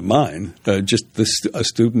a student of mine, just a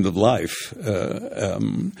student of life.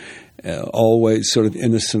 Always sort of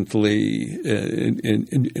innocently,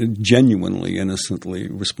 genuinely innocently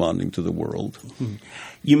responding to the world.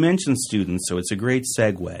 You mentioned students, so it's a great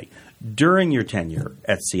segue. During your tenure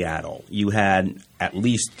at Seattle, you had at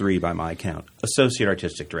least 3, by my count, associate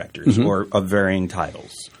artistic directors or of varying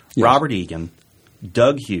titles. Yes. Robert Egan,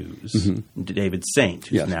 Doug Hughes, David Saint,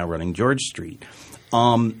 who's Yes. now running George Street.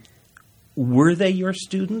 Were they your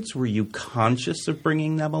students? Were you conscious of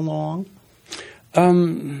bringing them along?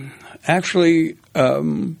 Actually,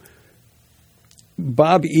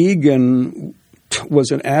 Bob Egan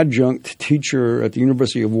was an adjunct teacher at the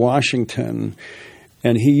University of Washington,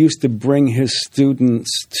 and he used to bring his students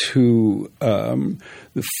to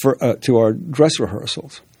our dress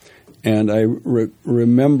rehearsals. And I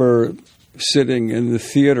remember sitting in the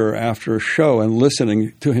theater after a show and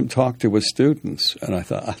listening to him talk to his students, and I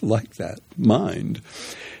thought, I like that mind.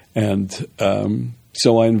 And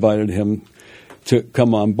so I invited him to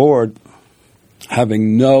come on board,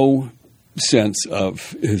 having no sense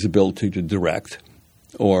of his ability to direct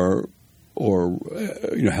or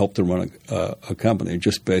help to run a company,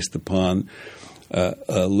 just based upon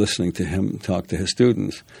listening to him talk to his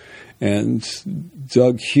students. And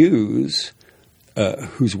Doug Hughes,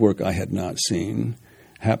 whose work I had not seen,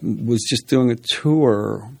 was just doing a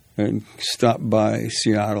tour and stopped by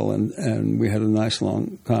Seattle, and we had a nice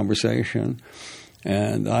long conversation.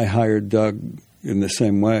 And I hired Doug in the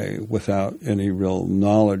same way, without any real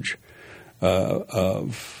knowledge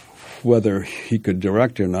of whether he could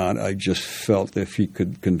direct or not. I just felt if he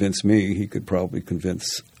could convince me, he could probably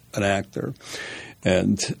convince an actor.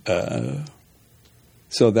 And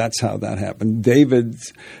so that's how that happened. David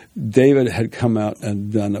had come out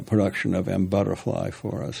and done a production of M. Butterfly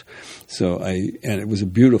for us. And it was a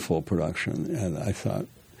beautiful production, and I thought,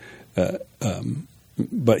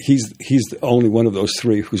 but he's the only one of those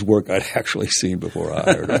 3 whose work I'd actually seen before I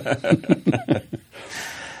hired him.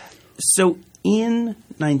 So in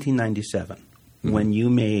 1997, when you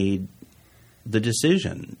made the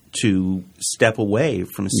decision to step away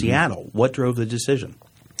from Seattle, what drove the decision?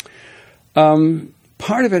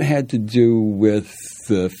 Part of it had to do with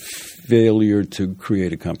the failure to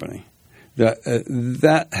create a company.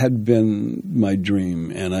 That had been my dream,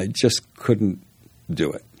 and I just couldn't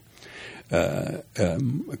do it. I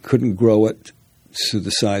couldn't grow it to the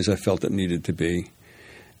size I felt it needed to be.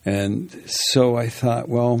 And so I thought,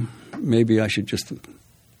 well, maybe I should just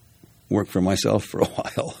work for myself for a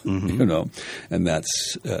while, and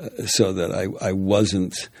that's so that I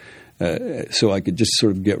wasn't so I could just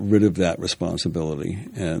sort of get rid of that responsibility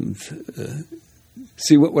and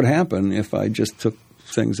see what would happen if I just took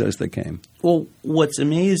things as they came. Well, what's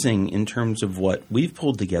amazing in terms of what we've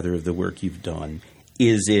pulled together of the work you've done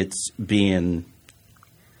is it's been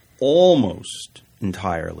almost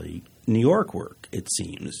entirely New York work, it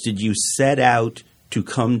seems. Did you set out to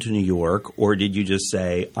come to New York, or did you just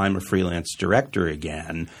say, I'm a freelance director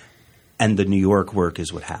again, and the New York work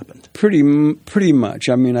is what happened? Pretty much.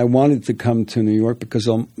 I mean, I wanted to come to New York because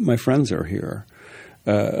all my friends are here.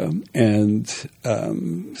 So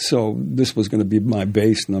this was going to be my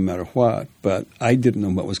base no matter what, but I didn't know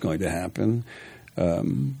what was going to happen.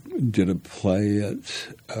 Did a play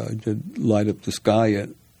did Light Up the Sky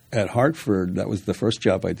at Hartford. That was the first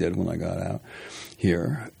job I did when I got out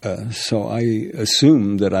here. So I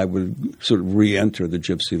assumed that I would sort of re-enter the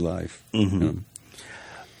gypsy life. Mm-hmm.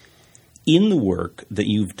 In the work that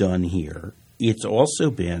you've done here, it's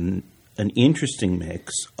also been an interesting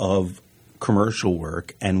mix of commercial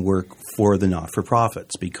work and work for the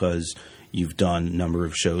not-for-profits, because you've done a number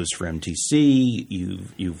of shows for MTC,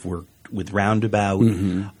 you've worked with Roundabout.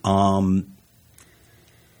 Mm-hmm.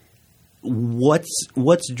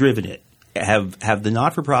 What's driven it? Have the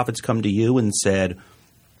not-for-profits come to you and said,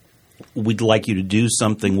 we'd like you to do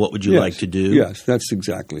something, what would you like to do? Yes, that's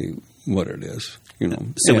exactly what it is.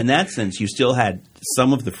 So in that sense, you still had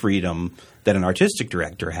some of the freedom that an artistic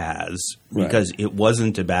director has, because it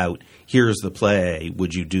wasn't about, here's the play,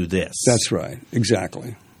 would you do this? That's right,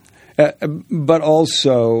 exactly. But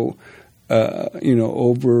also,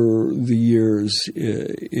 over the years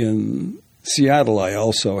in Seattle, I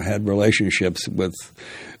also had relationships with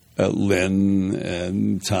Lynn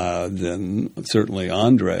and Todd and certainly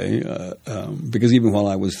Andre, because even while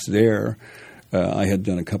I was there, I had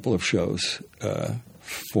done a couple of shows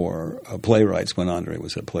for Playwrights when Andre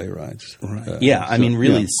was at Playwrights. Right.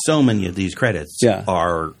 So many of these credits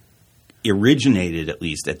are originated at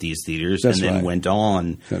least at these theaters and then went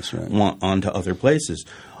on to other places.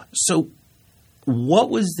 So when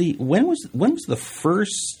was the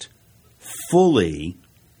first fully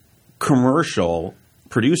commercial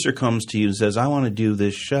producer comes to you and says, I want to do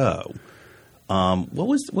this show? What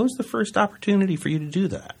was the first opportunity for you to do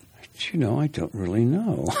that? I don't really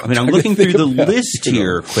know. I mean, I'm looking through the list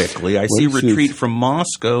here quickly. I see Retreat from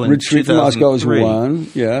Moscow in Retreat from Moscow is 2003.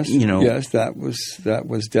 one. Yes, yes, that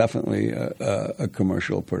was definitely a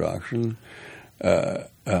commercial production. But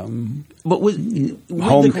with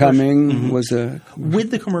Homecoming was a with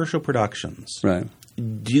the commercial productions. right.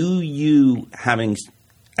 Do you, having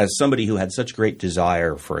as somebody who had such great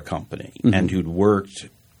desire for a company and who'd worked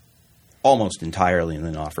almost entirely in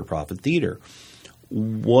the not-for-profit theater,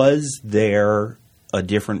 was there a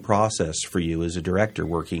different process for you as a director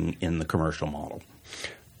working in the commercial model?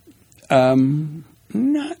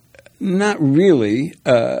 Not really.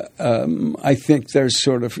 I think there's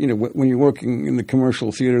sort of, when you're working in the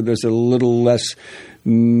commercial theater, there's a little less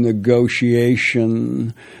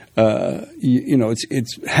negotiation.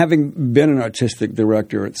 It's having been an artistic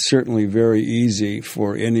director, it's certainly very easy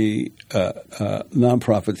for any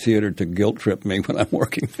nonprofit theater to guilt trip me when I'm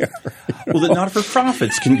working there. Well, the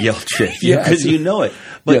not-for-profits can guilt trip you because you know it.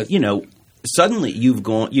 But, suddenly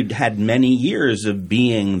you'd had many years of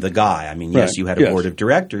being the guy. I mean, yes, you had a board of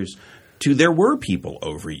directors. There were people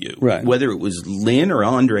over you, whether it was Lynn or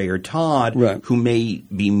Andre or Todd, who may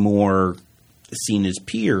be more seen as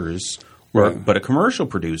peers. But a commercial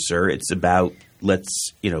producer, it's about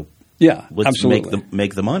let's absolutely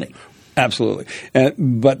make the money. Absolutely.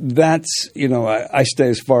 But that's, I stay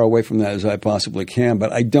as far away from that as I possibly can.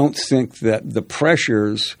 But I don't think that the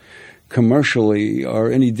pressures commercially are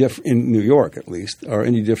any different, in New York at least, are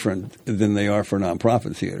any different than they are for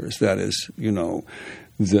nonprofit theaters. That is,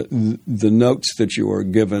 the notes that you are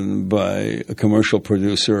given by a commercial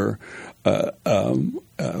producer,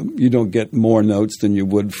 you don't get more notes than you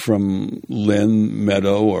would from Lynn,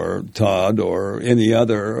 Meadow, or Todd, or any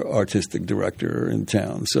other artistic director in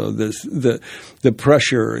town. So the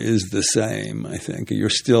pressure is the same. I think you're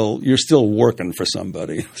still working for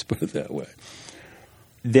somebody. Let's put it that way.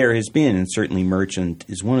 There has been, and certainly Merchant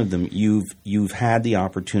is one of them. You've had the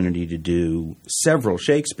opportunity to do several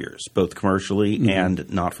Shakespeares, both commercially and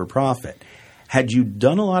not for profit. Had you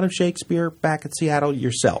done a lot of Shakespeare back at Seattle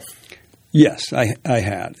yourself? Yes, I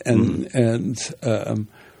had, and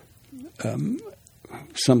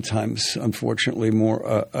sometimes, unfortunately,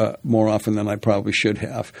 more often than I probably should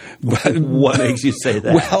have. But what makes you say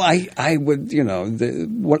that? Well, I would,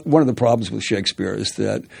 one of the problems with Shakespeare is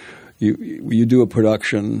that you do a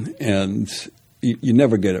production and you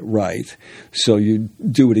never get it right, so you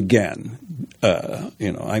do it again.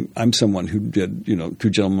 I'm someone who did Two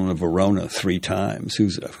Gentlemen of Verona 3 times.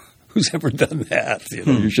 Who's ever done that?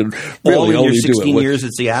 You should really all in only your 16 do it. years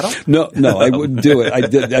at Seattle? No, I wouldn't do it. I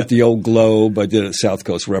did at the Old Globe. I did it at South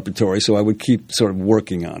Coast Repertory, so I would keep sort of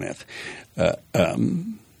working on it.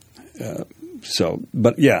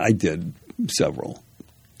 But yeah, I did several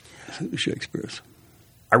Shakespeare's.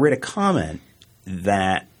 I read a comment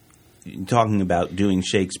that, talking about doing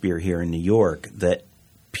Shakespeare here in New York, that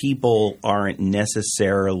people aren't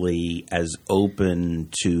necessarily as open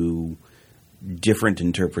to different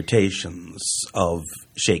interpretations of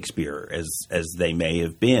Shakespeare as they may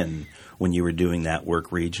have been when you were doing that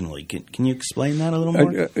work regionally. Can you explain that a little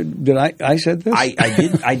more? Did I said this?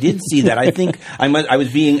 I did see that. I think I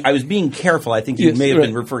was being careful. I think you may have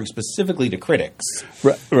been referring specifically to critics.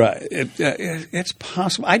 Right. It's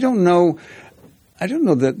possible. I don't know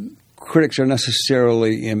that critics are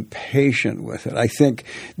necessarily impatient with it. I think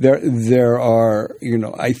there are,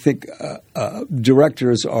 I think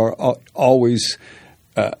directors are always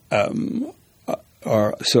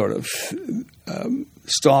are sort of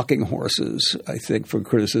stalking horses, I think, for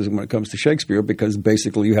criticism when it comes to Shakespeare, because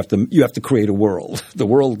basically you have to create a world. The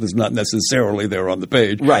world is not necessarily there on the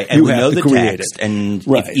page. Right, and we know the text, and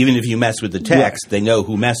even if you mess with the text, they know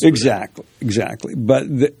who messed with it. Exactly. But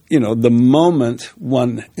the moment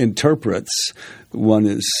one interprets, one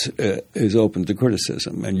is open to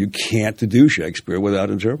criticism, and you can't do Shakespeare without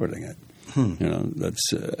interpreting it.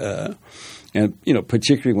 That's and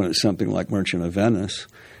particularly when it's something like Merchant of Venice.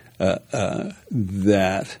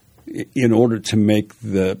 That in order to make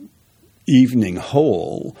the evening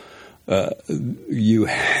whole, you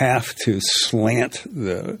have to slant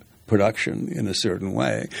the production in a certain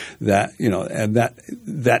way. That and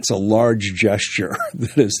that's a large gesture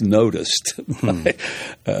that is noticed,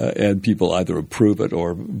 and people either approve it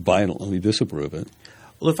or violently disapprove it.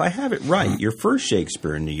 Well, if I have it right, your first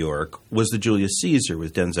Shakespeare in New York was the Julius Caesar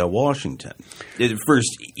with Denzel Washington. First,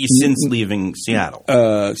 since leaving Seattle.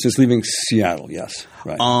 Since leaving Seattle, yes.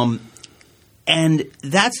 Right. And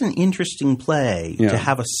that's an interesting play to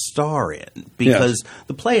have a star in, because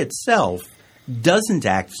the play itself doesn't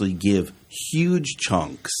actually give huge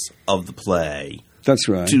chunks of the play. That's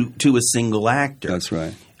right. To a single actor. That's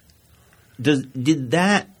right. Did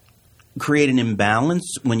that create an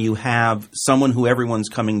imbalance when you have someone who everyone's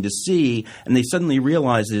coming to see and they suddenly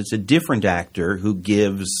realize that it's a different actor who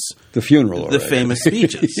gives the funeral, the famous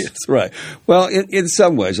speeches? Yes, right. Well, in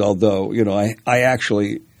some ways, although, I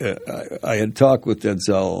actually I had talked with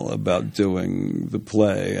Denzel about doing the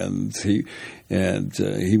play, and he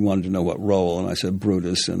wanted to know what role, and I said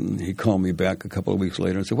Brutus, and he called me back a couple of weeks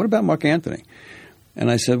later and said, "What about Mark Antony?"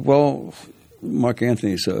 And I said, "Well, Mark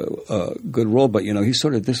Antony's a good role, but he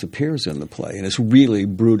sort of disappears in the play, and it's really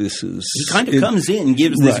Brutus's." He kind of comes in and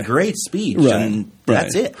gives this great speech, and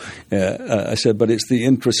that's it. I said, but it's the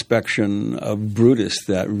introspection of Brutus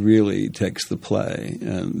that really takes the play,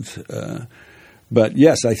 and but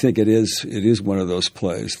yes, I think it is one of those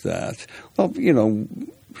plays that, well,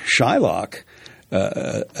 Shylock,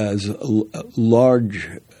 as large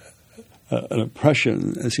an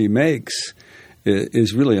impression as he makes,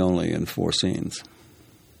 is really only in 4 scenes.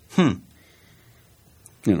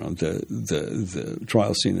 The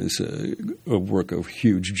trial scene is a work of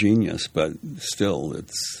huge genius, but still,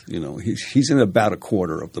 it's he's in about a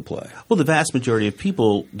quarter of the play. Well, the vast majority of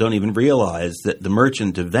people don't even realize that the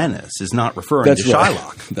Merchant of Venice is not referring to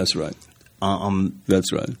Shylock. That's right.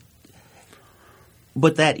 That's right.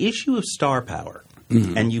 But that issue of star power,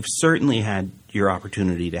 and you've certainly had your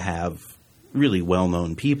opportunity to have really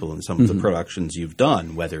well-known people in some of the productions you've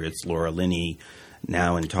done, whether it's Laura Linney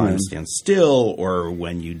now in Time Stands Still, or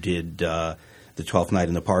when you did The 12th Night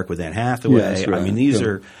in the Park with Anne Hathaway. Yes, right. I mean, these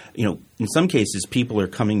are, in some cases, people are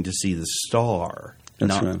coming to see the star,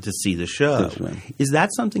 not to see the show. That's right. Is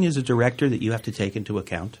that something as a director that you have to take into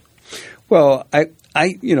account? Well, I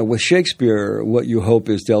with Shakespeare, what you hope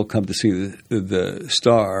is they'll come to see the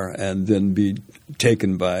star and then be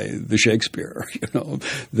taken by the Shakespeare,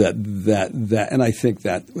 that, and I think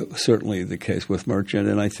that was certainly the case with Merchant,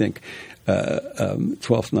 and I think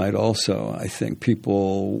Twelfth Night also. I think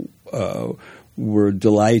people were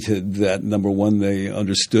delighted that, number one, they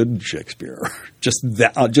understood Shakespeare, just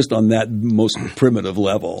on that most primitive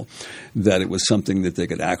level, that it was something that they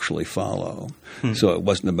could actually follow. So it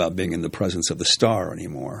wasn't about being in the presence of the star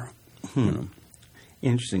anymore.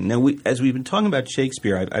 Interesting. Now, as we've been talking about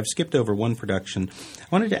Shakespeare, I've skipped over one production. I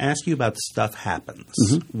wanted to ask you about Stuff Happens,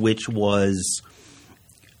 which was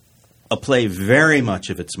a play very much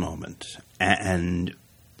of its moment and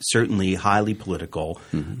certainly highly political,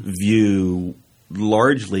 view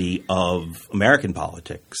largely of American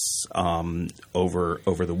politics over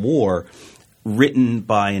the war, written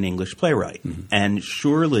by an English playwright. And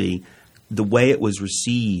surely the way it was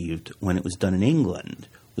received when it was done in England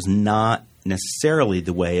was not necessarily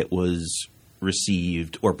the way it was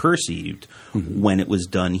received or perceived when it was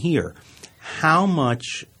done here. How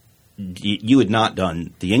much – you had not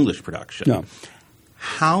done the English production. No.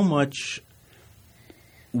 How much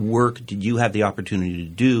work did you have the opportunity to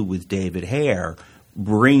do with David Hare,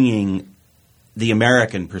 bringing the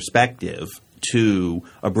American perspective to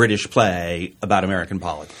a British play about American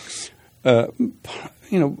politics?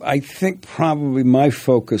 I think probably my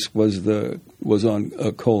focus was on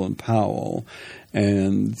Colin Powell,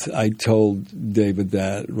 and I told David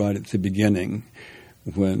that right at the beginning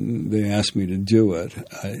when they asked me to do it.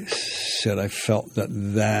 I said I felt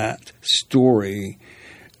that story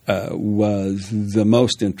was the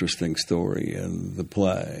most interesting story in the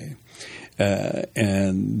play,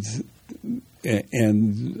 and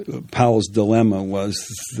Powell's dilemma was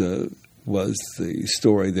the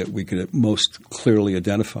story that we could most clearly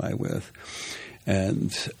identify with,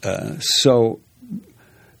 and so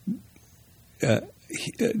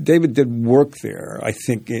David did work there, I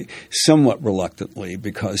think, somewhat reluctantly,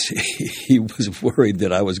 because he was worried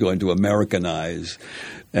that I was going to Americanize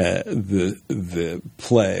the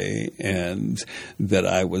play, and that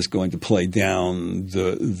I was going to play down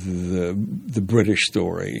the British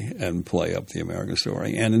story and play up the American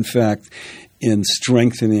story. And in fact, in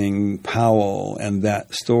strengthening Powell and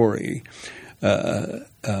that story, that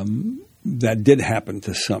did happen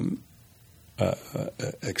to some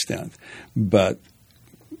extent, but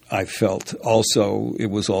I felt also it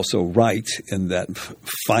was also right in that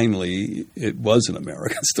finally it was an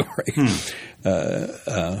American story,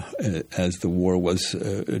 as the war was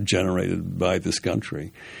generated by this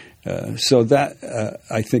country. So that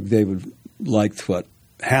I think David liked what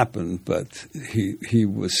happened, but he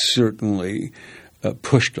was certainly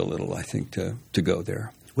pushed a little, I think, to go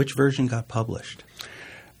there. Which version got published?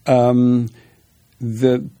 The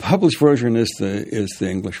published version is the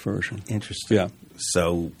English version. Interesting. Yeah.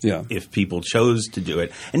 So if people chose to do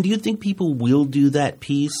it, and do you think people will do that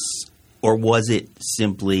piece, or was it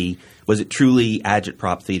truly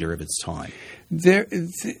agitprop theater of its time?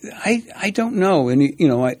 I don't know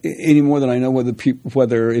any more than I know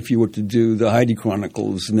whether if you were to do the Heidi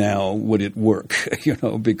Chronicles now, would it work?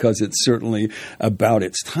 Because it's certainly about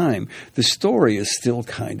its time. The story is still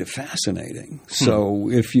kind of fascinating. So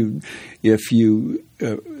if you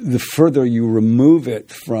the further you remove it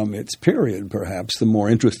from its period, perhaps the more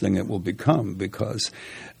interesting it will become. Because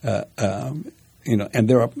and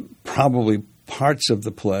there are probably parts of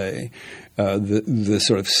the play, the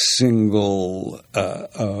sort of single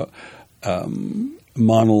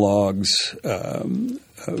monologues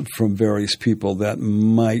from various people that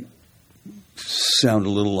might sound a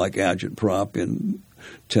little like agitprop in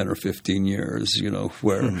 10 or 15 years,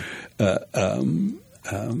 where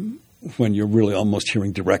when you're really almost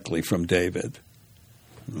hearing directly from David.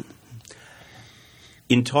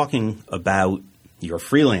 In talking about your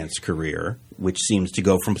freelance career, which seems to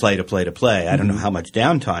go from play to play to play. I don't know how much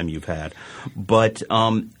downtime you've had, but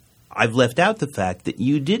I've left out the fact that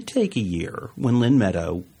you did take a year when Lynn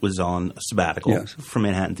Meadow was on a sabbatical from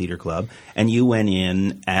Manhattan Theater Club, and you went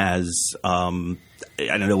in as I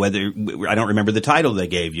don't remember the title they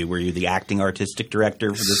gave you. Were you the acting artistic director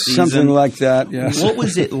for the season? Something like that, yes. What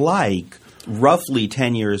was it like, roughly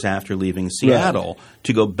 10 years after leaving Seattle,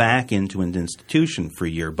 to go back into an institution for a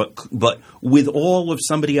year, but with all of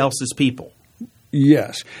somebody else's people?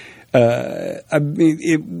 Yes. I mean,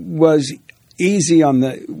 it was easy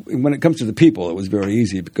when it comes to the people, it was very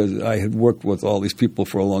easy because I had worked with all these people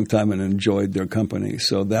for a long time and enjoyed their company.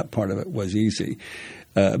 So that part of it was easy.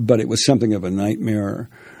 But it was something of a nightmare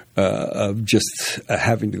of just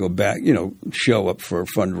having to go back, show up for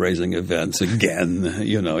fundraising events again.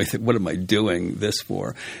 I think, what am I doing this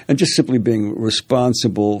for? And just simply being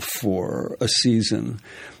responsible for a season.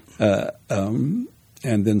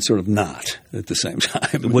 And then sort of not at the same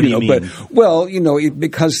time. What do you mean?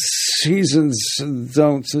 Because seasons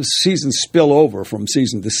spill over from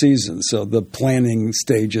season to season, so the planning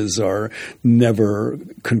stages are never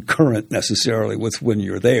concurrent necessarily with when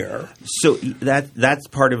you're there. So that's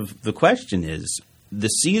part of the question is, the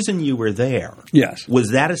season you were there, yes,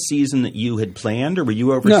 was that a season that you had planned, or were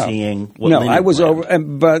you overseeing what Lynn had I was planned? over,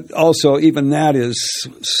 but also even that is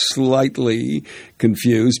slightly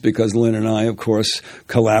confused because Lynn and I, of course,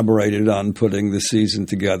 collaborated on putting the season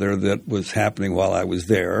together that was happening while I was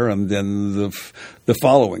there, and then the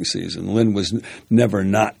following season, Lynn was never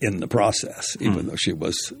not in the process, even though she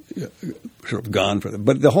was sort of gone for them.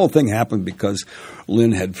 But the whole thing happened because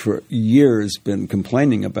Lynn had for years been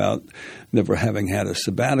complaining about never having had a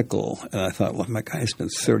sabbatical. And I thought, well, my God, it's been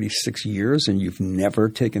 36 years and you've never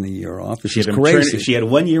taken a year off. This is crazy. She had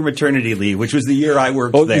 1 year maternity leave, which was the year I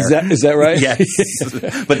worked there. Is that right? Yes.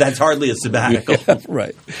 But that's hardly a sabbatical. Yeah,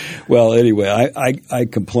 right. Well, anyway, I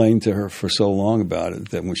complained to her for so long about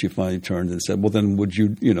it that when she finally turned and said, well, then would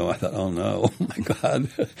you, I thought, oh, no, oh, my God,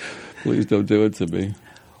 please don't do it to me.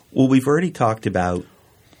 Well, we've already talked about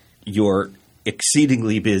your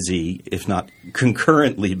exceedingly busy, if not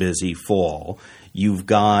concurrently busy, fall. You've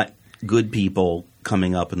got Good People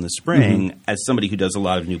coming up in the spring. As somebody who does a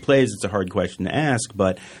lot of new plays, it's a hard question to ask,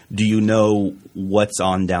 but do you know what's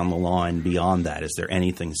on down the line beyond that? Is there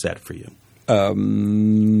anything set for you?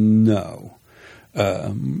 No.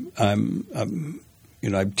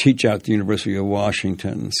 I teach out at the University of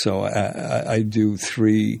Washington, so I do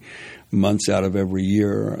 3 months out of every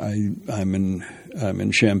year. I'm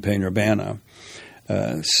in Champaign-Urbana,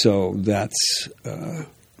 so that's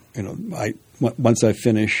once I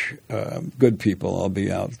finish Good People, I'll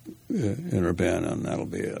be out in Urbana, and that'll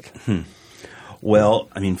be it. Well,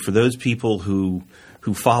 I mean, for those people who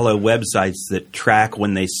follow websites that track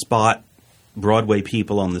when they spot Broadway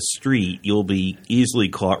people on the street, you'll be easily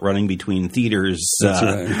caught running between theaters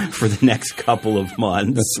for the next couple of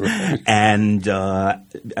months. That's right. And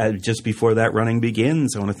just before that running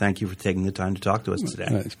begins, I want to thank you for taking the time to talk to us today.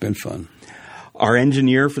 It's been fun. Our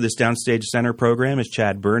engineer for this Downstage Center program is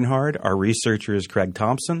Chad Bernhard. Our researcher is Craig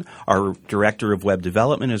Thompson. Our director of web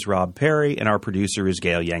development is Rob Perry. And our producer is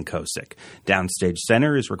Gail Yankosik. Downstage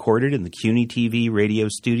Center is recorded in the CUNY TV radio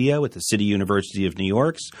studio at the City University of New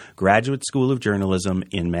York's Graduate School of Journalism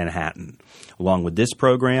in Manhattan. Along with this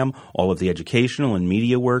program, all of the educational and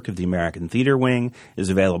media work of the American Theater Wing is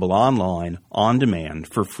available online, on demand,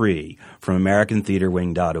 for free from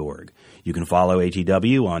AmericanTheaterWing.org. You can follow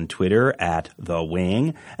ATW on Twitter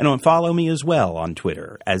 @TheWing, and follow me as well on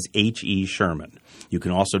Twitter as H.E. Sherman. You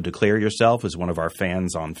can also declare yourself as one of our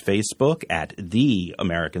fans on Facebook @The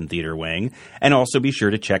American Theater Wing, and also be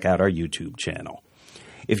sure to check out our YouTube channel.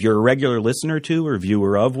 If you're a regular listener to or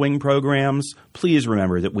viewer of Wing programs, please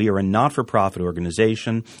remember that we are a not-for-profit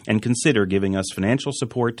organization and consider giving us financial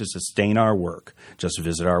support to sustain our work. Just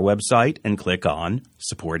visit our website and click on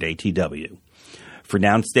Support ATW. For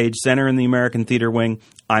Downstage Center in the American Theater Wing,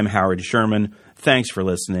 I'm Howard Sherman. Thanks for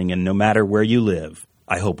listening, and no matter where you live,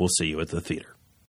 I hope we'll see you at the theater.